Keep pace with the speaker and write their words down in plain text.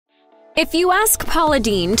If you ask Paula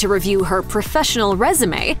Deen to review her professional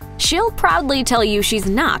resume, she'll proudly tell you she's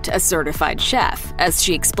not a certified chef. As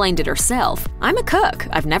she explained it herself, "I'm a cook.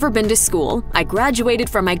 I've never been to school. I graduated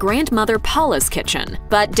from my grandmother Paula's kitchen."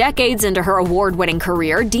 But decades into her award-winning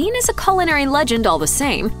career, Deen is a culinary legend all the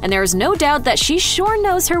same, and there's no doubt that she sure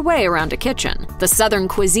knows her way around a kitchen. The Southern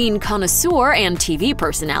cuisine connoisseur and TV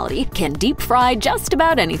personality can deep-fry just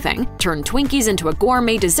about anything, turn Twinkies into a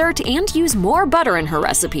gourmet dessert, and use more butter in her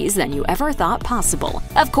recipes than you ever thought possible.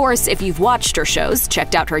 Of course, if you've watched her shows,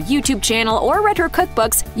 checked out her YouTube channel, or read her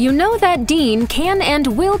cookbooks, you know that Deen can and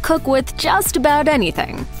will cook with just about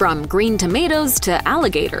anything, from green tomatoes to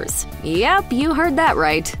alligators. Yep, you heard that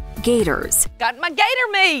right. Gators. Got my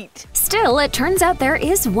gator meat! Still, it turns out there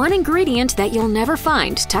is one ingredient that you'll never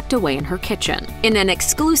find tucked away in her kitchen. In an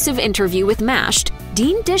exclusive interview with Mashed,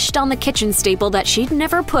 Deen dished on the kitchen staple that she'd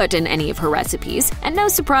never put in any of her recipes, and no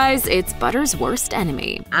surprise, it's butter's worst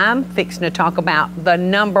enemy. I'm fixing to talk about the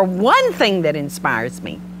 #1 thing that inspires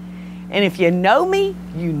me. And if you know me,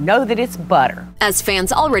 you know that it's butter. As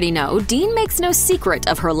fans already know, Deen makes no secret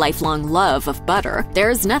of her lifelong love of butter.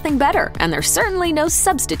 There's nothing better, and there's certainly no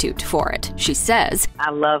substitute for it. She says, "I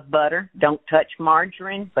love butter. Don't touch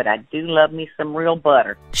margarine, but I do love me some real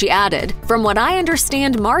butter." She added, "From what I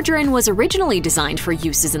understand, margarine was originally designed for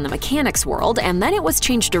uses in the mechanics world, and then it was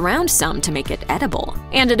changed around some to make it edible."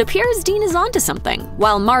 And it appears Deen is onto something.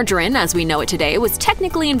 While margarine, as we know it today, was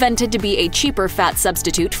technically invented to be a cheaper fat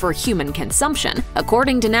substitute for human consumption,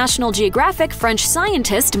 according to National Geographic, French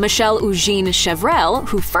scientist Michel-Eugène Chevrel,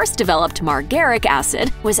 who first developed margaric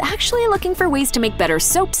acid, was actually looking for ways to make better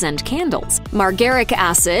soaps and candles. Margaric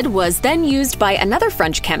acid was then used by another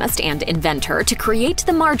French chemist and inventor to create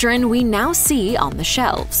the margarine we now see on the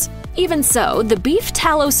shelves. Even so, the beef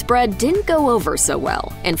tallow spread didn't go over so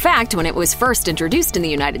well. In fact, when it was first introduced in the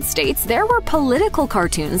United States, there were political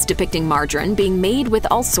cartoons depicting margarine being made with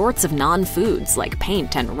all sorts of non-foods like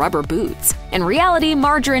paint and rubber boots. In reality,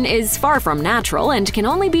 margarine is far from natural and can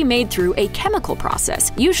only be made through a chemical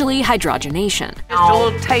process, usually hydrogenation. Just a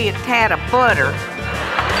little tad of butter.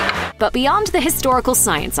 But beyond the historical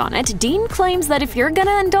science on it, Deen claims that if you're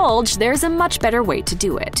gonna indulge, there's a much better way to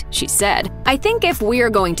do it. She said, "I think if we're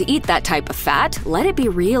going to eat that type of fat, let it be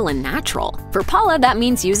real and natural." For Paula, that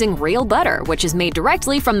means using real butter, which is made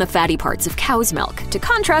directly from the fatty parts of cow's milk. To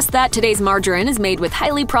contrast that, today's margarine is made with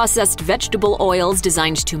highly processed vegetable oils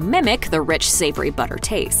designed to mimic the rich, savory butter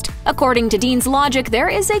taste. According to Deen's logic, there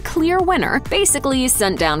is a clear winner, basically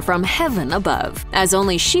sent down from heaven above. As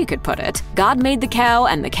only she could put it, God made the cow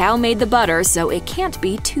and the cow made the butter, so it can't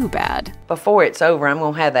be too bad. Before it's over, I'm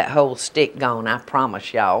gonna have that whole stick gone, I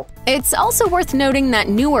promise y'all. It's also worth noting that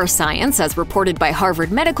newer science, as reported by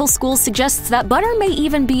Harvard Medical School, suggests that butter may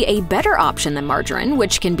even be a better option than margarine,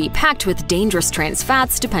 which can be packed with dangerous trans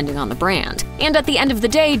fats depending on the brand. And at the end of the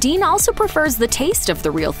day, Deen also prefers the taste of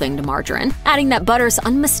the real thing to margarine, adding that butter's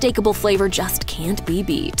unmistakable flavor just can't be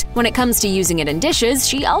beat. When it comes to using it in dishes,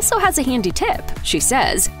 she also has a handy tip. She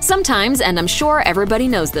says, "Sometimes, and I'm sure everybody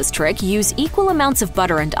knows this trick, use equal amounts of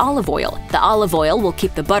butter and olive oil. The olive oil will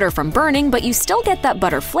keep the butter from burning, but you still get that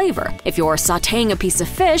butter flavor. If you're sautéing a piece of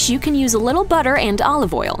fish, you can use a little butter and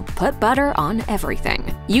olive oil. Put butter on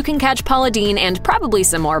everything." You can catch Paula Deen and probably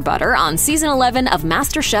some more butter on Season 11 of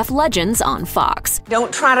MasterChef Legends on Fox.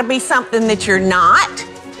 Don't try to be something that you're not.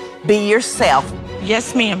 Be yourself.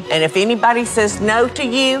 Yes, ma'am. And if anybody says no to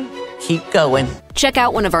you, keep going. Check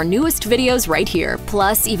out one of our newest videos right here.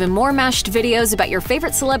 Plus, even more Mashed videos about your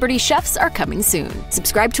favorite celebrity chefs are coming soon.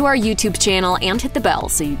 Subscribe to our YouTube channel and hit the bell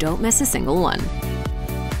so you don't miss a single one.